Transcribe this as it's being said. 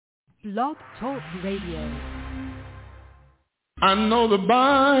Blog Talk Radio. I know the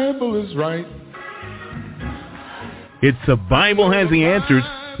Bible is right. It's The Bible Has the Answers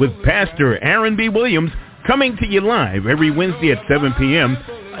with Pastor Aaron B. Williams, coming to you live every Wednesday at 7 p.m.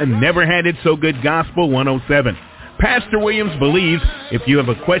 on Never Had It So Good Gospel 107. Pastor Williams believes if you have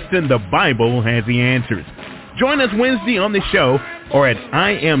a question, the Bible has the answers. Join us Wednesday on the show or at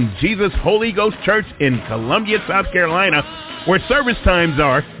I Am Jesus Holy Ghost Church in Columbia, South Carolina, where service times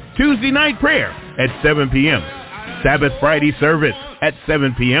are Tuesday night prayer at 7 p.m., Sabbath Friday service at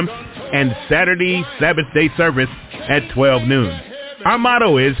 7 p.m., and Saturday Sabbath day service at 12 noon. Our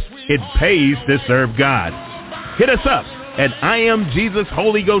motto is, it pays to serve God. Hit us up at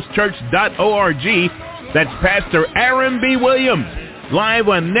IamJesusHolyGhostChurch.org. That's Pastor Aaron B. Williams, live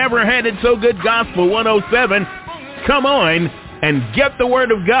on Never Had It So Good Gospel 107. Come on and get the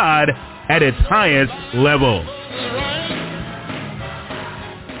Word of God at its highest level.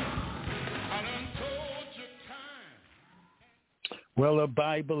 Well, the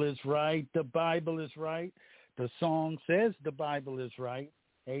Bible is right. The Bible is right. The song says the Bible is right.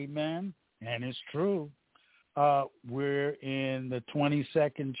 Amen. And it's true. We're in the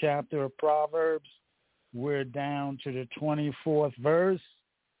 22nd chapter of Proverbs. We're down to the 24th verse.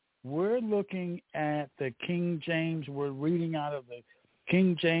 We're looking at the King James. We're reading out of the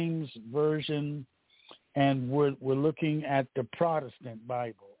King James Version, and we're looking at the Protestant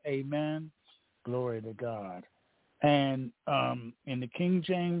Bible. Amen. Glory to God. And in the King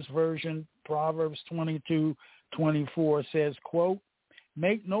James Version, Proverbs 22:24 says, quote,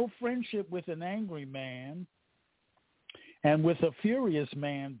 "Make no friendship with an angry man, and with a furious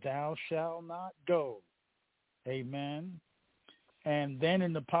man thou shalt not go." Amen. And then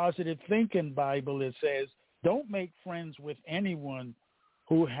in the Positive Thinking Bible, it says, don't make friends with anyone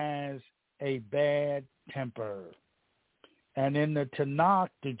who has a bad temper. And in the Tanakh,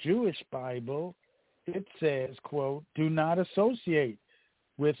 the Jewish Bible, it says, quote, "Do not associate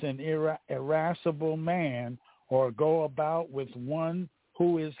with an irascible man or go about with one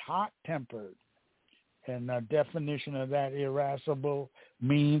who is hot-tempered." And the definition of that irascible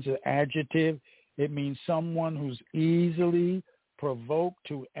means an adjective. It means someone who's easily provoked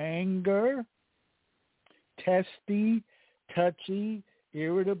to anger, testy, touchy,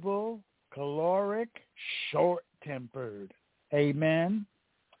 irritable, choleric, short-tempered. Amen.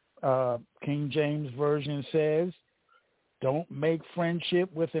 King James Version says, don't make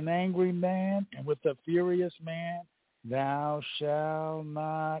friendship with an angry man, and with a furious man thou shalt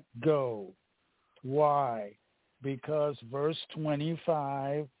not go. Why? Because verse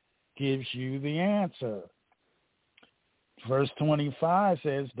 25 gives you the answer. Verse 25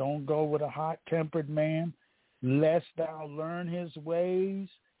 says, don't go with a hot-tempered man, lest thou learn his ways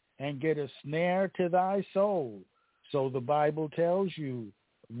and get a snare to thy soul. So the Bible tells you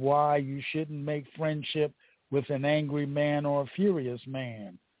why you shouldn't make friendship with an angry man or a furious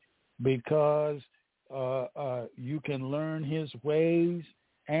man, because you can learn his ways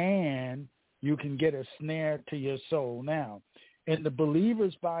and you can get a snare to your soul. Now, in the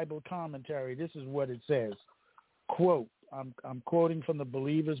Believer's Bible Commentary, this is what it says. Quote, I'm quoting from the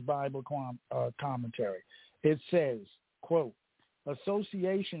Believer's Bible Commentary. It says, quote,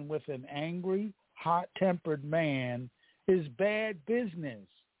 "Association with an angry, hot-tempered man is bad business.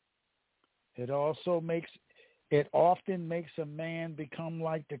 It often makes a man become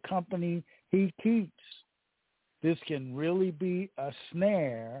like the company he keeps. This can really be a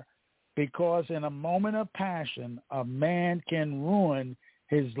snare, because in a moment of passion, a man can ruin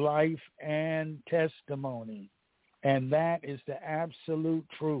his life and testimony." And that is the absolute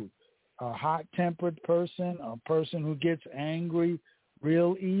truth. A hot-tempered person, a person who gets angry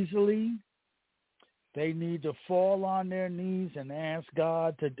real easily, they need to fall on their knees and ask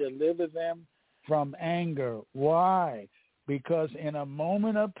God to deliver them from anger. Why? Because in a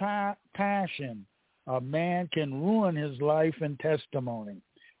moment of passion, a man can ruin his life and testimony.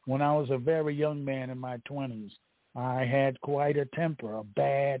 When I was a very young man in my 20s, I had quite a temper, a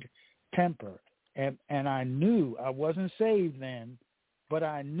bad temper. And I knew, I wasn't saved then, but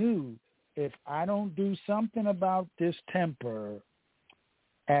I knew if I don't do something about this temper,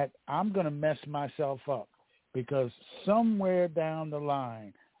 I'm going to mess myself up, because somewhere down the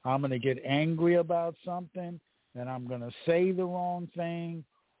line, I'm going to get angry about something, and I'm going to say the wrong thing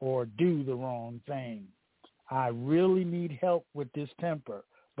or do the wrong thing. I really need help with this temper.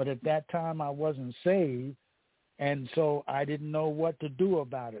 But at that time, I wasn't saved, and so I didn't know what to do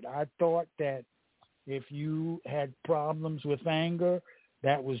about it. I thought that if you had problems with anger,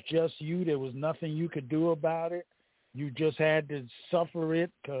 that was just you. There was nothing you could do about it. You just had to suffer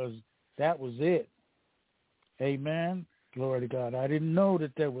it, because that was it. Amen. Glory to God. I didn't know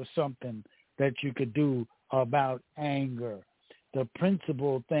that there was something that you could do about anger. The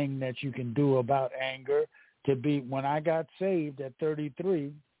principal thing that you can do about anger to be, when I got saved at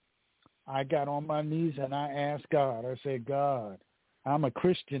 33, I got on my knees and I asked God. I said, God, I'm a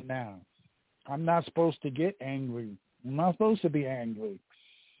Christian now. I'm not supposed to get angry. I'm not supposed to be angry.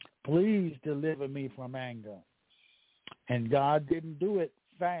 Please deliver me from anger. And God didn't do it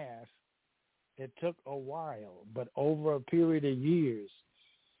fast. It took a while, but over a period of years,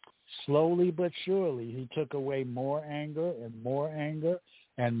 slowly but surely, he took away more anger and more anger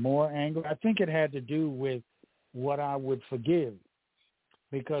and more anger. I think it had to do with what I would forgive,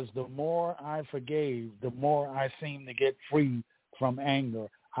 because the more I forgave, the more I seemed to get free from anger.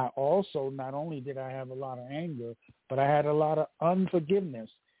 I also, not only did I have a lot of anger, but I had a lot of unforgiveness.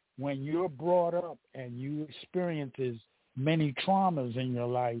 When you're brought up and you experience many traumas in your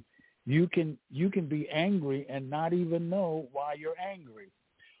life, you can be angry and not even know why you're angry.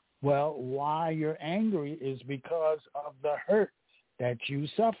 Well, why you're angry is because of the hurt that you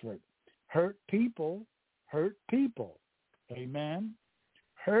suffered. Hurt people hurt people. Amen.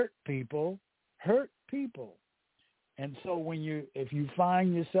 Hurt people hurt people. And so if you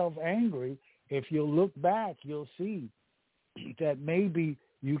find yourself angry, if you look back, you'll see that maybe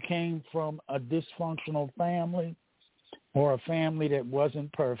you came from a dysfunctional family, or a family that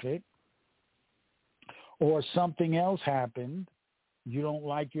wasn't perfect, or something else happened. You don't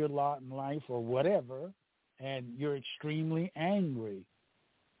like your lot in life or whatever, and you're extremely angry.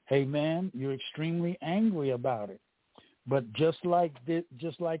 Amen. You're extremely angry about it. But just like it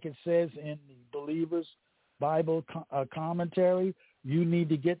says in the Believer's Bible commentary, you need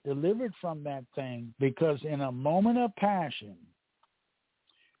to get delivered from that thing, because in a moment of passion,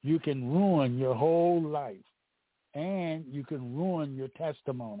 you can ruin your whole life, and you can ruin your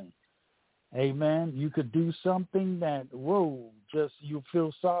testimony. Amen. You could do something that, just you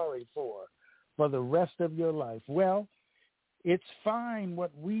feel sorry for the rest of your life. Well, it's fine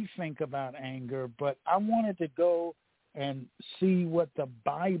what we think about anger, but I wanted to go and see what the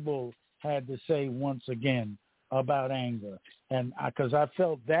Bible had to say once again about anger. And because I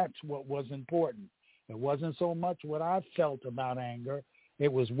felt that's what was important. It wasn't so much what I felt about anger.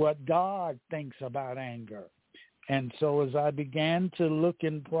 It was what God thinks about anger. And so as I began to look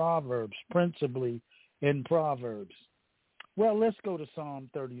in Proverbs, principally in Proverbs, well, let's go to Psalm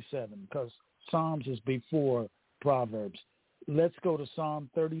 37, because Psalms is before Proverbs. Let's go to Psalm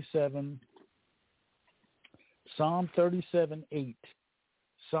 37, Psalm 37:8.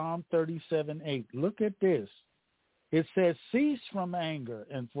 Psalm 37:8. Look at this. It says, cease from anger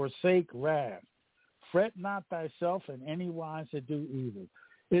and forsake wrath. Fret not thyself in any wise to do evil.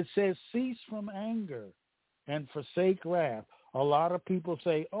 It says, cease from anger and forsake wrath. A lot of people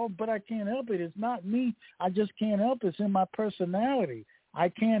say, oh, but I can't help it. It's not me. I just can't help it. It's in my personality. I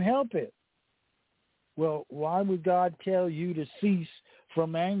can't help it. Well, why would God tell you to cease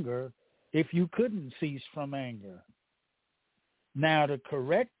from anger if you couldn't cease from anger? Now, the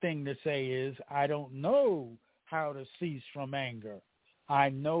correct thing to say is, I don't know how to cease from anger. I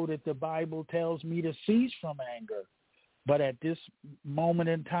know that the Bible tells me to cease from anger, but at this moment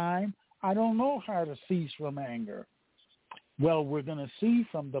in time, I don't know how to cease from anger. Well, we're going to see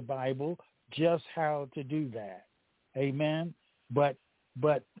from the Bible just how to do that. Amen. But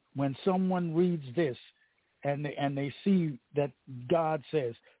when someone reads this and they see that God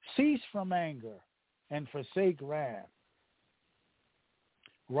says, cease from anger and forsake wrath,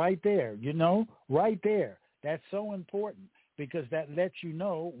 right there, right there. That's so important, because that lets you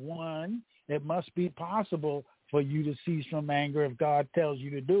know, one, it must be possible for you to cease from anger if God tells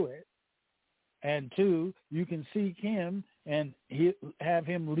you to do it. And two, you can seek him and have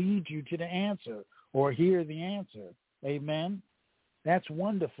him lead you to the answer or hear the answer. Amen. That's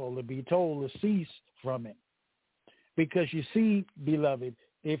wonderful to be told to cease from it. Because you see, beloved,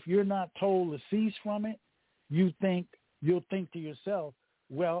 if you're not told to cease from it, you'll think to yourself,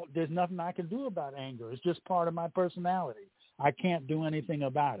 well, there's nothing I can do about anger. It's just part of my personality. I can't do anything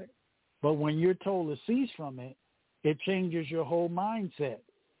about it. But when you're told to cease from it, it changes your whole mindset.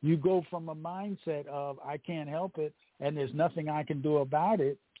 You go from a mindset of I can't help it and there's nothing I can do about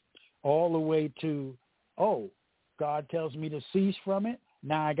it, all the way to, oh, God tells me to cease from it.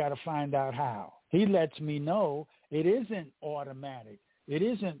 Now I got to find out how. He lets me know it isn't automatic. It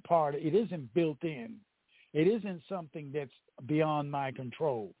isn't built in. It isn't something that's beyond my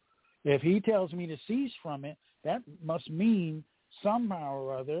control. If he tells me to cease from it, that must mean somehow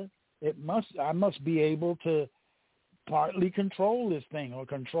or other I must be able to partly control this thing or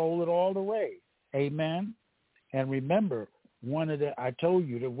control it all the way. Amen. And remember, I told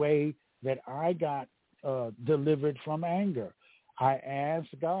you the way that I got delivered from anger. I ask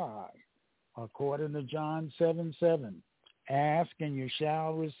God, according to John 7:7, ask and you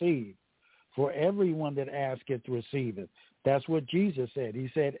shall receive. For everyone that asketh receiveth. That's what Jesus said. He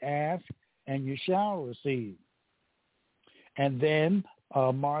said, ask and you shall receive. And then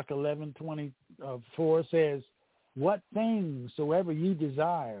Mark 11:24 says, what things soever ye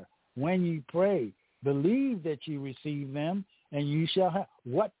desire, when ye pray, believe that ye receive them, and you shall have.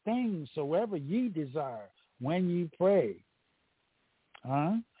 What things soever ye desire, when ye pray.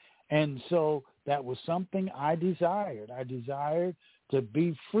 And so that was something I desired. I desired to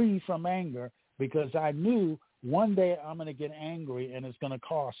be free from anger because I knew one day I'm going to get angry and it's going to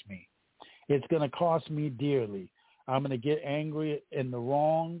cost me. It's going to cost me dearly. I'm going to get angry in the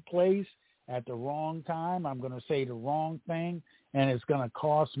wrong place at the wrong time. I'm going to say the wrong thing, and it's going to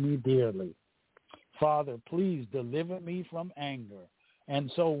cost me dearly. Father, please deliver me from anger.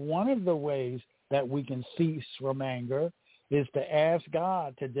 And so one of the ways that we can cease from anger is to ask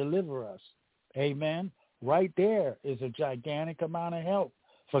God to deliver us. Amen. Right there is a gigantic amount of help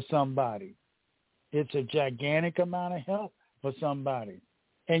for somebody. It's a gigantic amount of help for somebody.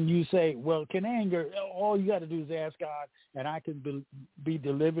 And you say, well, can anger, all you got to do is ask God, and I can be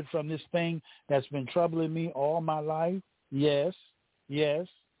delivered from this thing that's been troubling me all my life? Yes, yes.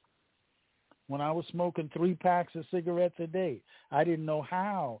 When I was smoking 3 packs of cigarettes a day, I didn't know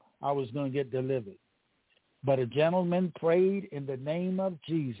how I was going to get delivered. But a gentleman prayed in the name of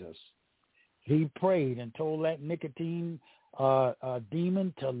Jesus. He prayed and told that nicotine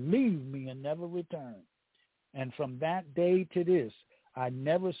demon to leave me and never return. And from that day to this, I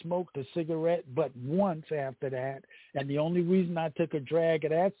never smoked a cigarette but once after that. And the only reason I took a drag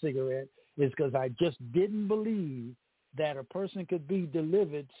of that cigarette is because I just didn't believe that a person could be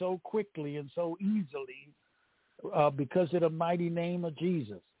delivered so quickly and so easily because of the mighty name of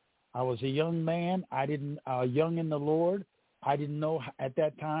Jesus. I was a young man. Young in the Lord. I didn't know at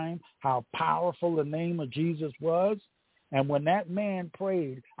that time how powerful the name of Jesus was. And when that man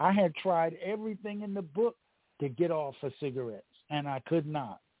prayed, I had tried everything in the book to get off of cigarettes, and I could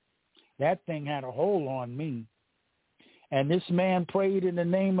not. That thing had a hold on me. And this man prayed in the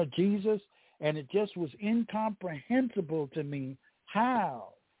name of Jesus, and it just was incomprehensible to me.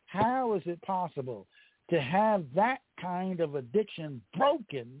 How is it possible to have that kind of addiction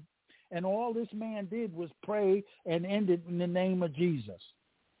broken, and all this man did was pray and ended in the name of Jesus,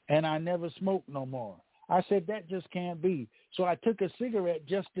 and I never smoked no more? I said, that just can't be. So I took a cigarette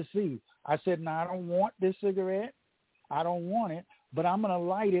just to see. I said, no, I don't want this cigarette. I don't want it, but I'm going to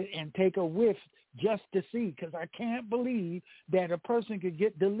light it and take a whiff just to see, because I can't believe that a person could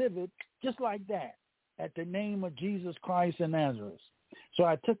get delivered just like that at the name of Jesus Christ of Nazareth. So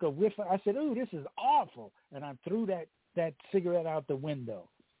I took a whiff. I said, ooh, this is awful. And I threw that cigarette out the window.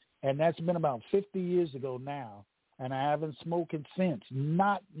 And that's been about 50 years ago now, and I haven't smoked it since,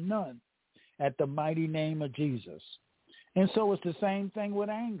 none, at the mighty name of Jesus. And so it's the same thing with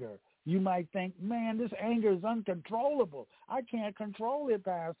anger. You might think, man, this anger is uncontrollable. I can't control it,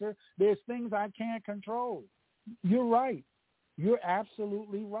 Pastor. There's things I can't control. You're right. You're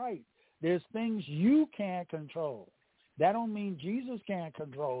absolutely right. There's things you can't control. That don't mean Jesus can't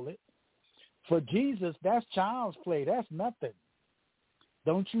control it. For Jesus, that's child's play. That's nothing.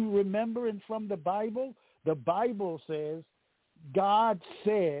 Don't you remember from the Bible? The Bible says, God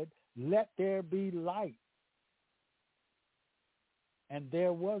said, let there be light. And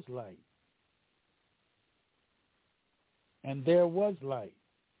there was light. And there was light.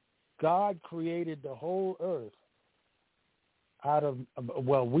 God created the whole earth out of,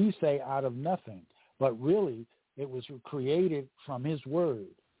 well, we say out of nothing, but really it was created from his word.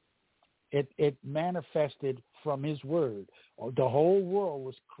 It manifested from his word. The whole world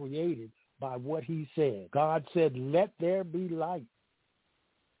was created by what he said. God said, let there be light.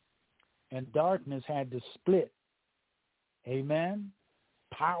 And darkness had to split. Amen?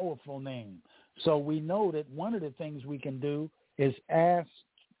 Powerful name. So we know that one of the things we can do is ask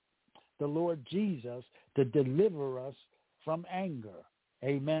the Lord Jesus to deliver us from anger.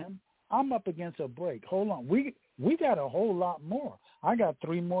 Amen? I'm up against a break. Hold on. We got a whole lot more. I got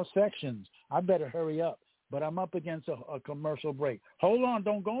 3 more sections. I better hurry up. But I'm up against a commercial break. Hold on.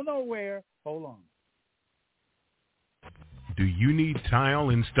 Don't go nowhere. Hold on. Do you need tile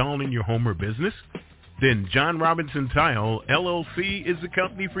installed in your home or business? Then John Robinson Tile, LLC is the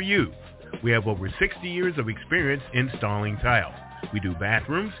company for you. We have over 60 years of experience installing tile. We do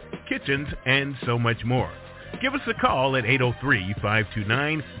bathrooms, kitchens, and so much more. Give us a call at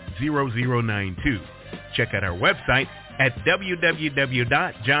 803-529-0092. Check out our website at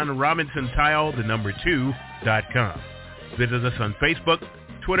www.johnrobinsontile2.com. Visit us on Facebook,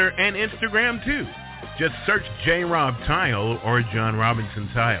 Twitter, and Instagram too. Just search J. Rob Tile or John Robinson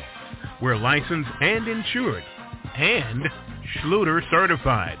Tile. We're licensed and insured and Schluter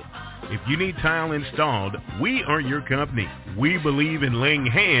certified. If you need tile installed, we are your company. We believe in laying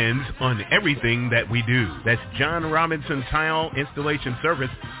hands on everything that we do. That's John Robinson Tile Installation Service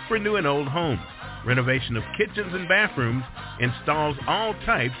for new and old homes. Renovation of kitchens and bathrooms, installs all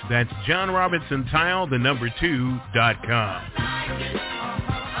types. That's John Robinson Tile, 2.com.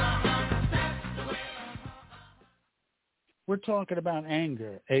 We're talking about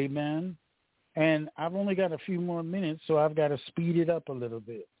anger, amen? And I've only got a few more minutes, so I've got to speed it up a little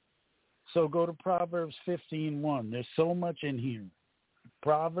bit. So go to Proverbs 15:1. There's so much in here.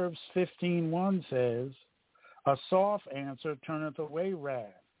 Proverbs 15:1 says, a soft answer turneth away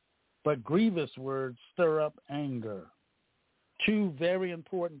wrath, but grievous words stir up anger. Two very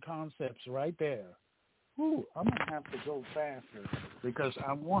important concepts right there. Ooh, I'm going to have to go faster because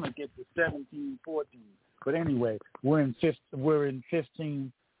I want to get to 17:14. But anyway, we're in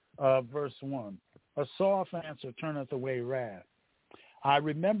 15 verse 1. A soft answer turneth away wrath. I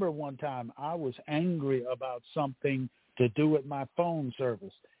remember one time I was angry about something to do with my phone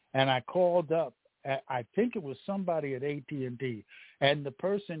service, and I called up. I think it was somebody at AT&T, and the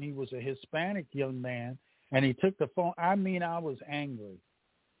person, he was a Hispanic young man, and he took the phone. I mean, I was angry.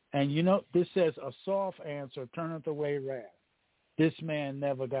 And, you know, this says a soft answer turneth away wrath. This man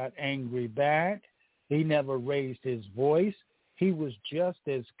never got angry back. He never raised his voice. He was just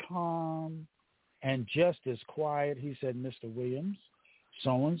as calm and just as quiet. He said, Mr. Williams,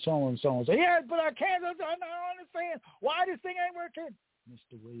 so-and-so and so-and-so. Yeah, but I can't understand why this thing ain't working.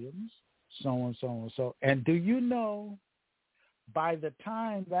 Mr. Williams, so-and-so and so. And do you know, by the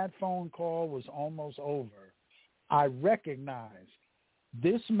time that phone call was almost over, I recognized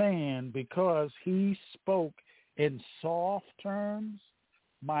this man, because he spoke in soft terms,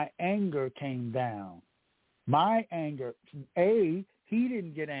 my anger came down. My anger, A, he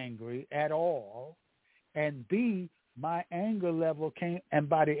didn't get angry at all, and B, my anger level came, and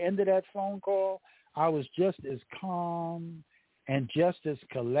by the end of that phone call, I was just as calm and just as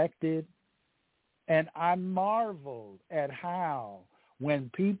collected. And I marveled at how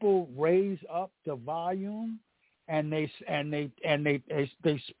when people raise up the volume and they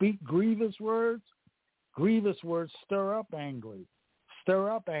speak grievous words stir up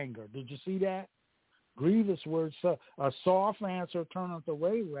anger. Did you see that? Grievous words, a soft answer turneth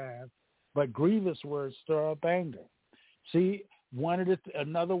away wrath, but grievous words stir up anger. See,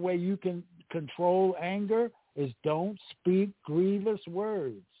 another way you can control anger is don't speak grievous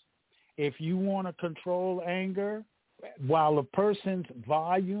words. If you want to control anger, while a person's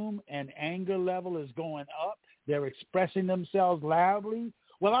volume and anger level is going up, they're expressing themselves loudly.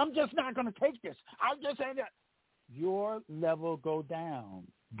 Well, I'm just not going to take this. I'm just saying that. Your level go down.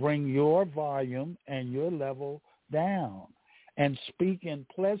 Bring your volume and your level down. And speak in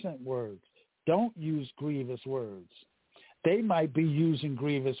pleasant words. Don't use grievous words. They might be using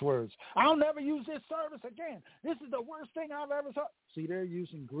grievous words. I'll never use this service again. This is the worst thing I've ever saw. See, they're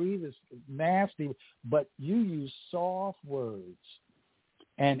using grievous, nasty, but you use soft words.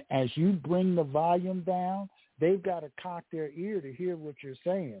 And as you bring the volume down, they've got to cock their ear to hear what you're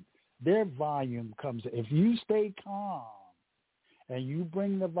saying. Their volume comes. If you stay calm and you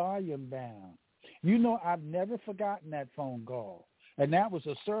bring the volume down, you know, I've never forgotten that phone call. And that was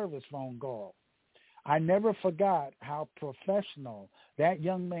a service phone call. I never forgot how professional that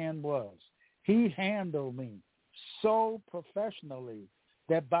young man was. He handled me so professionally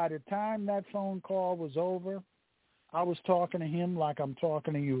that by the time that phone call was over, I was talking to him like I'm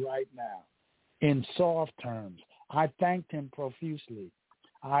talking to you right now, in soft terms. I thanked him profusely.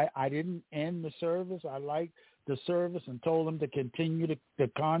 I didn't end the service. I liked the service and told him to continue the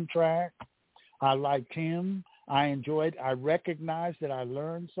contract. I liked him. I enjoyed. I recognized that I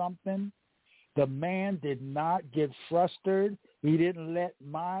learned something. The man did not get frustrated. He didn't let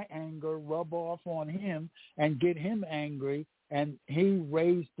my anger rub off on him and get him angry, and he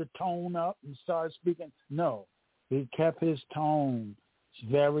raised the tone up and started speaking. No, he kept his tone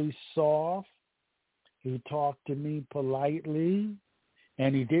very soft. He talked to me politely,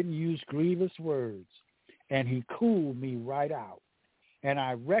 and he didn't use grievous words, and he cooled me right out. And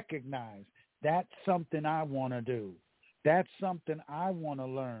I recognized that's something I want to do. That's something I want to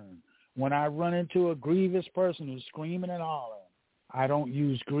learn. When I run into a grievous person who's screaming and hollering, I don't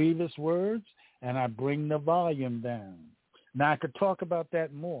use grievous words, and I bring the volume down. Now, I could talk about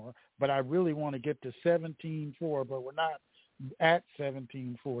that more, but I really want to get to 17:4, but we're not at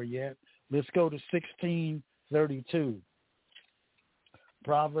 17:4 yet. Let's go to 16:32.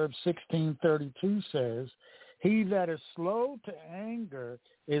 Proverbs 16:32 says, He that is slow to anger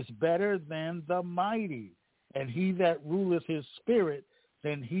is better than the mighty, and he that ruleth his spirit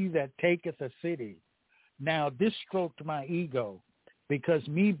than he that taketh a city. Now, this stroked my ego, because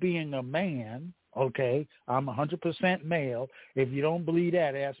me being a man, okay, I'm 100% male. If you don't believe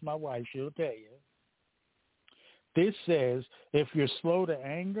that, ask my wife. She'll tell you. This says if you're slow to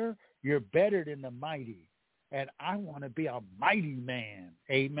anger, you're better than the mighty. And I want to be a mighty man.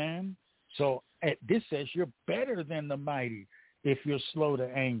 Amen. So this says you're better than the mighty if you're slow to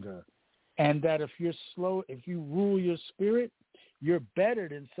anger. And that if you rule your spirit, you're better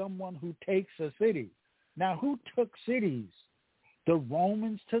than someone who takes a city. Now, who took cities? The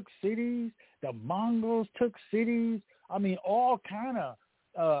Romans took cities. The Mongols took cities. I mean, all kind of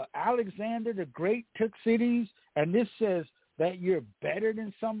Alexander the Great took cities. And this says that you're better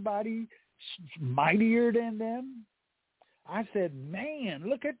than somebody mightier than them. I said, man,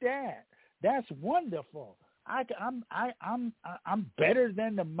 look at that. That's wonderful. I'm better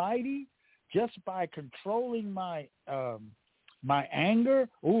than the mighty just by controlling my my anger.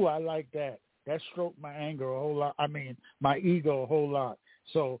 Ooh, I like that. That stroked my anger a whole lot. I mean, my ego a whole lot.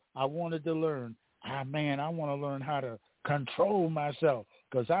 So I wanted to learn. I want to learn how to control myself,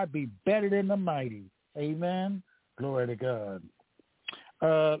 because I'd be better than the mighty. Amen. Glory to God.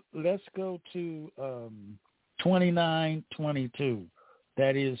 Let's go to 29:22.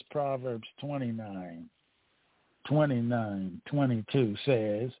 That is Proverbs 29:22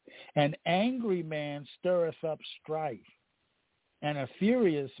 says, an angry man stirreth up strife, and a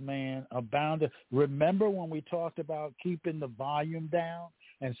furious man aboundeth. Remember when we talked about keeping the volume down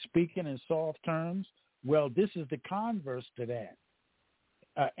and speaking in soft terms? Well, this is the converse to that.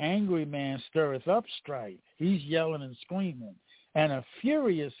 An angry man stirreth up strife. He's yelling and screaming. And a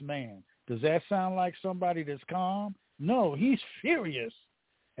furious man, does that sound like somebody that's calm? No, he's furious.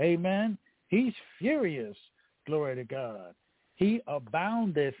 Amen. He's furious. Glory to God. He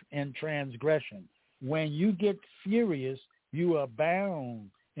aboundeth in transgression. When you get furious, you abound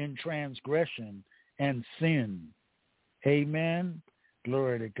in transgression and sin. Amen.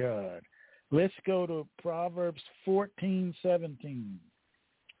 Glory to God. Let's go to Proverbs 14:17.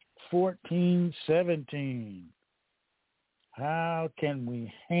 14:17. How can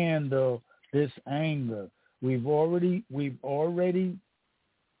we handle this anger? We've already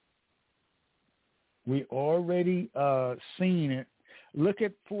seen it. Look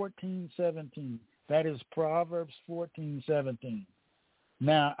at 14:17. That is Proverbs 14:17.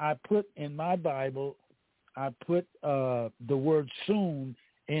 Now, I put in my Bible, the word soon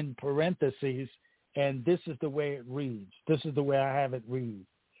in parentheses, and this is the way it reads. This is the way I have it read.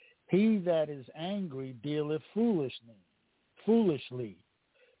 He that is angry dealeth foolishly.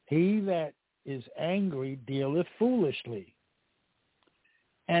 He that is angry dealeth foolishly.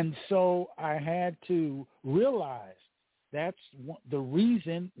 And so I had to realize that's the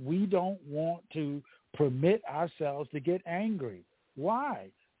reason we don't want to permit ourselves to get angry.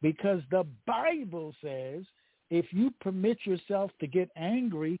 Why? Because the Bible says if you permit yourself to get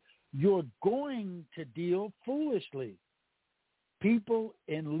angry, you're going to deal foolishly. People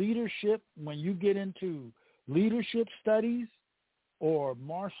in leadership, when you get into leadership studies or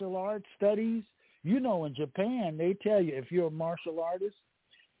martial arts studies, in Japan, they tell you if you're a martial artist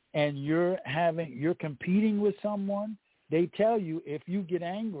and you're competing with someone, they tell you if you get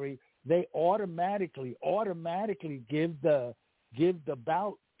angry, they automatically give the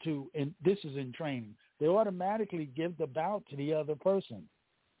bout to, and this is in training, they automatically give the bout to the other person,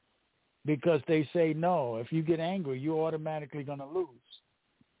 because they say, no, if you get angry, you're automatically going to lose.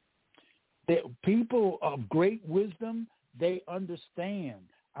 People of great wisdom, they understand,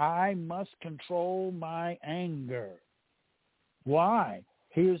 I must control my anger. Why?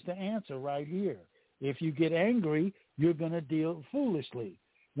 Here's the answer right here. If you get angry, you're going to deal foolishly.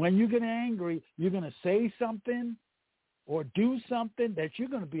 When you get angry, you're going to say something or do something that you're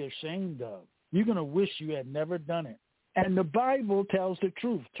going to be ashamed of. You're going to wish you had never done it. And the Bible tells the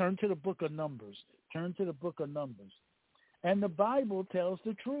truth. Turn to the book of Numbers. And the Bible tells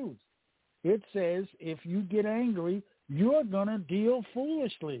the truth. It says if you get angry, you're going to deal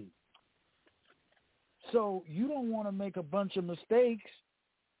foolishly. So you don't want to make a bunch of mistakes.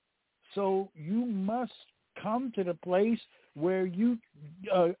 So you must come to the place where you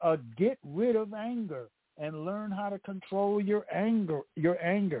get rid of anger and learn how to control your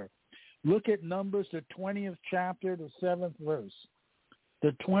anger. Look at Numbers, the 20th chapter, the 7th verse.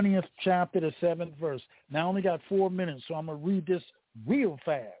 The 20th chapter, the 7th verse. Now I only got 4 minutes, so I'm going to read this real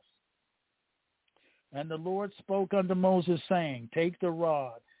fast. And the Lord spoke unto Moses, saying, take the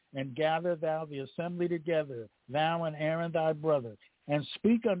rod, and gather thou the assembly together, thou and Aaron thy brother, and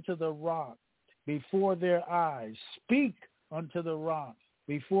speak unto the rock, before their eyes. Speak unto the rock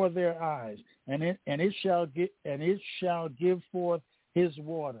before their eyes, and it shall give forth his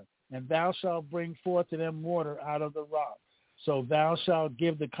water, and thou shalt bring forth to them water out of the rock. So thou shalt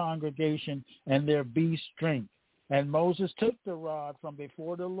give the congregation and their beasts drink. And Moses took the rod from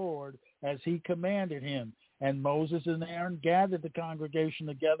before the Lord as he commanded him. And Moses and Aaron gathered the congregation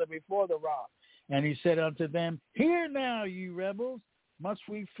together before the rock. And he said unto them, Hear now, ye rebels, must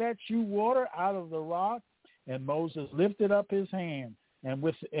we fetch you water out of the rock? And Moses lifted up his hand, and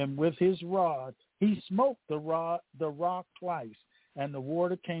with his rod he smote the rock twice, and the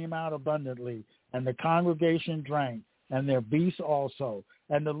water came out abundantly, and the congregation drank, and their beasts also.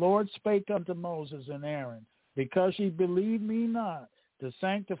 And the Lord spake unto Moses and Aaron, Because ye believe me not, to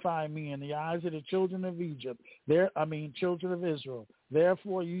sanctify me in the eyes of the children of children of Israel.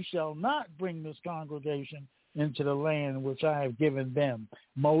 Therefore you shall not bring this congregation into the land which I have given them.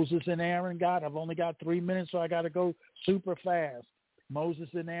 Moses and Aaron I've only got 3 minutes, so I got to go super fast. Moses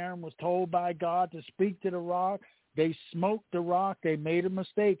and Aaron was told by God to speak to the rock. They smoked the rock. They made a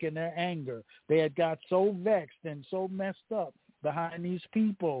mistake in their anger. They had got so vexed and so messed up behind these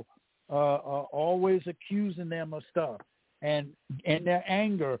people, always accusing them of stuff. And in their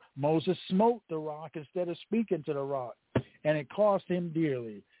anger, Moses smote the rock instead of speaking to the rock. And it cost him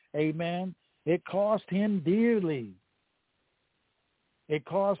dearly. Amen. It cost him dearly. It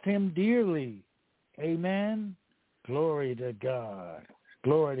cost him dearly. Amen. Glory to God.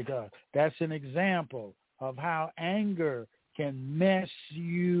 Glory to God. That's an example of how anger can mess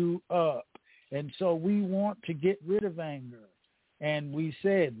you up. And so we want to get rid of anger. And we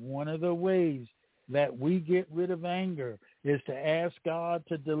said one of the ways that we get rid of anger is to ask God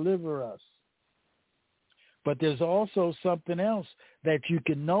to deliver us. But there's also something else that you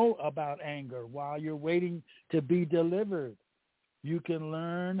can know about anger while you're waiting to be delivered. You can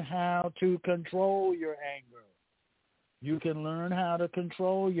learn how to control your anger. You can learn how to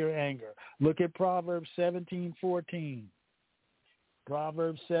control your anger. Look at Proverbs 17:14.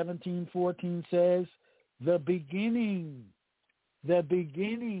 Proverbs 17:14 says, the beginning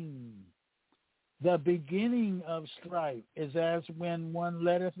of strife is as when one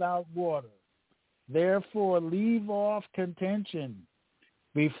letteth out water. Therefore leave off contention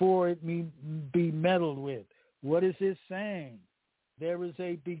before it be meddled with. What is it saying? There is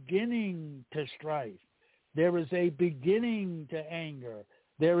a beginning to strife. There is a beginning to anger.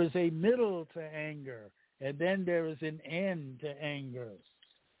 There is a middle to anger. And then there is an end to anger.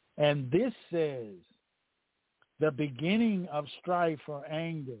 And this says, the beginning of strife or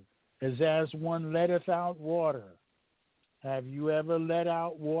anger is as one letteth out water. Have you ever let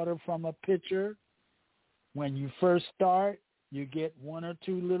out water from a pitcher? When you first start, you get one or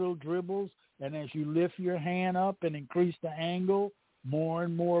two little dribbles, and as you lift your hand up and increase the angle, more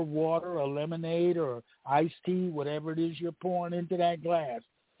and more water or lemonade or iced tea, whatever it is you're pouring into that glass,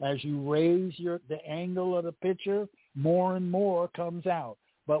 as you raise the angle of the pitcher, more and more comes out.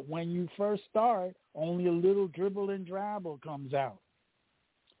 But when you first start, only a little dribble and drabble comes out.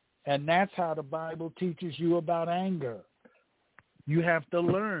 And that's how the Bible teaches you about anger. You have to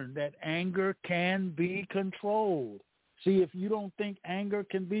learn that anger can be controlled. See, if you don't think anger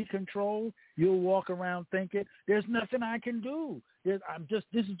can be controlled, you'll walk around thinking, there's nothing I can do. This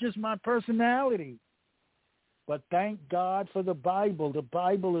is just my personality. But thank God for the Bible. The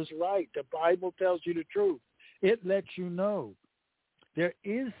Bible is right. The Bible tells you the truth. It lets you know there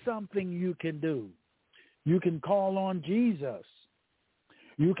is something you can do. You can call on Jesus.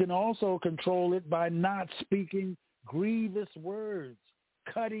 You can also control it by not speaking grievous words,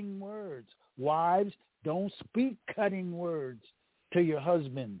 cutting words. Wives, don't speak cutting words to your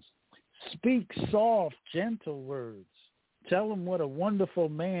husbands. Speak soft, gentle words. Tell him what a wonderful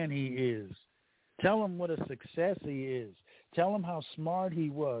man he is. Tell him what a success he is. Tell him how smart he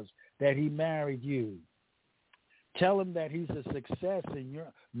was that he married you. Tell him that he's a success and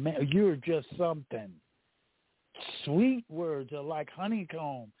you're just something. Sweet words are like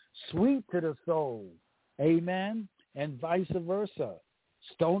honeycomb, sweet to the soul. Amen? And vice versa.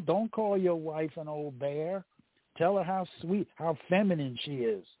 Don't call your wife an old bear. Tell her how sweet, how feminine she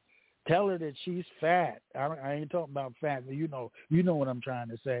is. Tell her that she's fat. I ain't talking about fat, but you know what I'm trying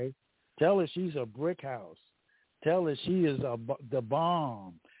to say. Tell her she's a brick house. Tell her she is the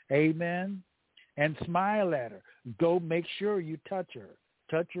bomb. Amen? And smile at her. Go make sure you touch her.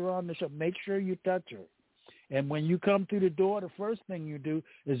 Touch her on the shoulder. Make sure you touch her. And when you come through the door, the first thing you do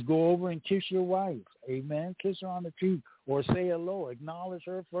is go over and kiss your wife. Amen? Kiss her on the cheek or say hello. Acknowledge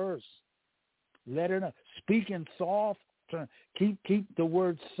her first. Let her know. Speaking soft. Keep the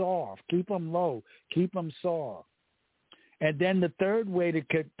words soft. Keep them low. Keep them soft. And then the third way to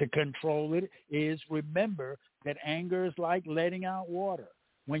control it is remember that anger is like letting out water.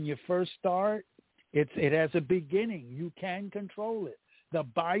 When you first start, it has a beginning. You can control it. The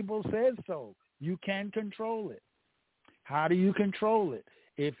Bible says so. You can control it. How do you control it?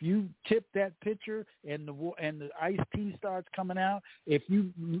 If you tip that pitcher and the iced tea starts coming out, if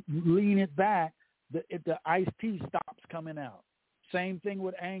you lean it back, the iced tea stops coming out. Same thing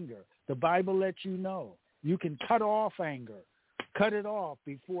with anger. The Bible lets you know. You can cut off anger. Cut it off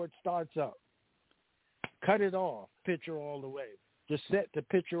before it starts up. Cut it off. Pitcher all the way. Just set the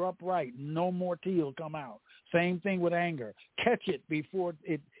pitcher upright. No more tea will come out. Same thing with anger. Catch it before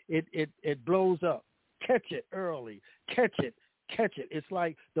it blows up. Catch it early. Catch it. Catch it. It's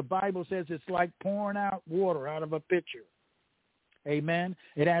like the Bible says it's like pouring out water out of a pitcher. Amen.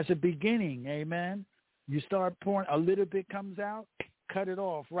 It has a beginning. Amen. You start pouring, a little bit comes out, cut it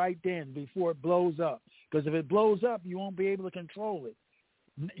off right then before it blows up. Because if it blows up, you won't be able to control it.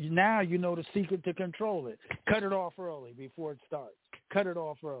 Now you know the secret to control it. Cut it off early before it starts. Cut it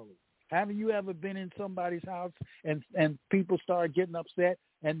off early. Haven't you ever been in somebody's house and people start getting upset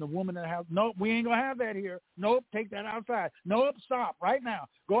and the woman in the house, nope, we ain't going to have that here. Nope, take that outside. Nope, stop right now.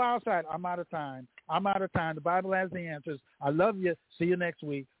 Go outside. I'm out of time. I'm out of time. The Bible has the answers. I love you. See you next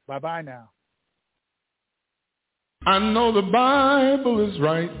week. Bye-bye now. I know the Bible is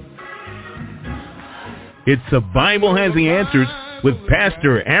right. It's The Bible Has the Answers with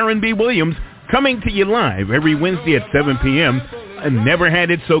Pastor Aaron B. Williams, coming to you live every Wednesday at 7 p.m. on Never Had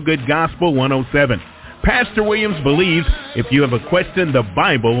It So Good Gospel 107. Pastor Williams believes if you have a question, the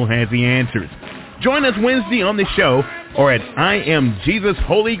Bible has the answers. Join us Wednesday on the show or at I Am Jesus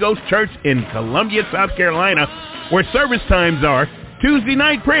Holy Ghost Church in Columbia, South Carolina, where service times are Tuesday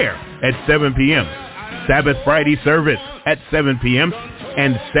night prayer at 7 p.m., Sabbath Friday service at 7 p.m.,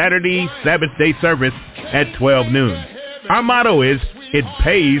 and Saturday Sabbath day service at 12 noon. Our motto is, it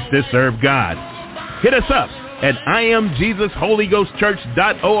pays to serve God. Hit us up at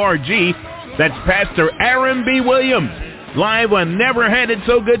IamJesusHolyGhostChurch.org. That's Pastor Aaron B. Williams, live on Never Had It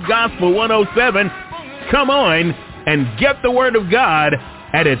So Good Gospel 107. Come on and get the Word of God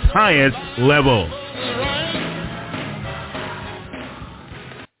at its highest level.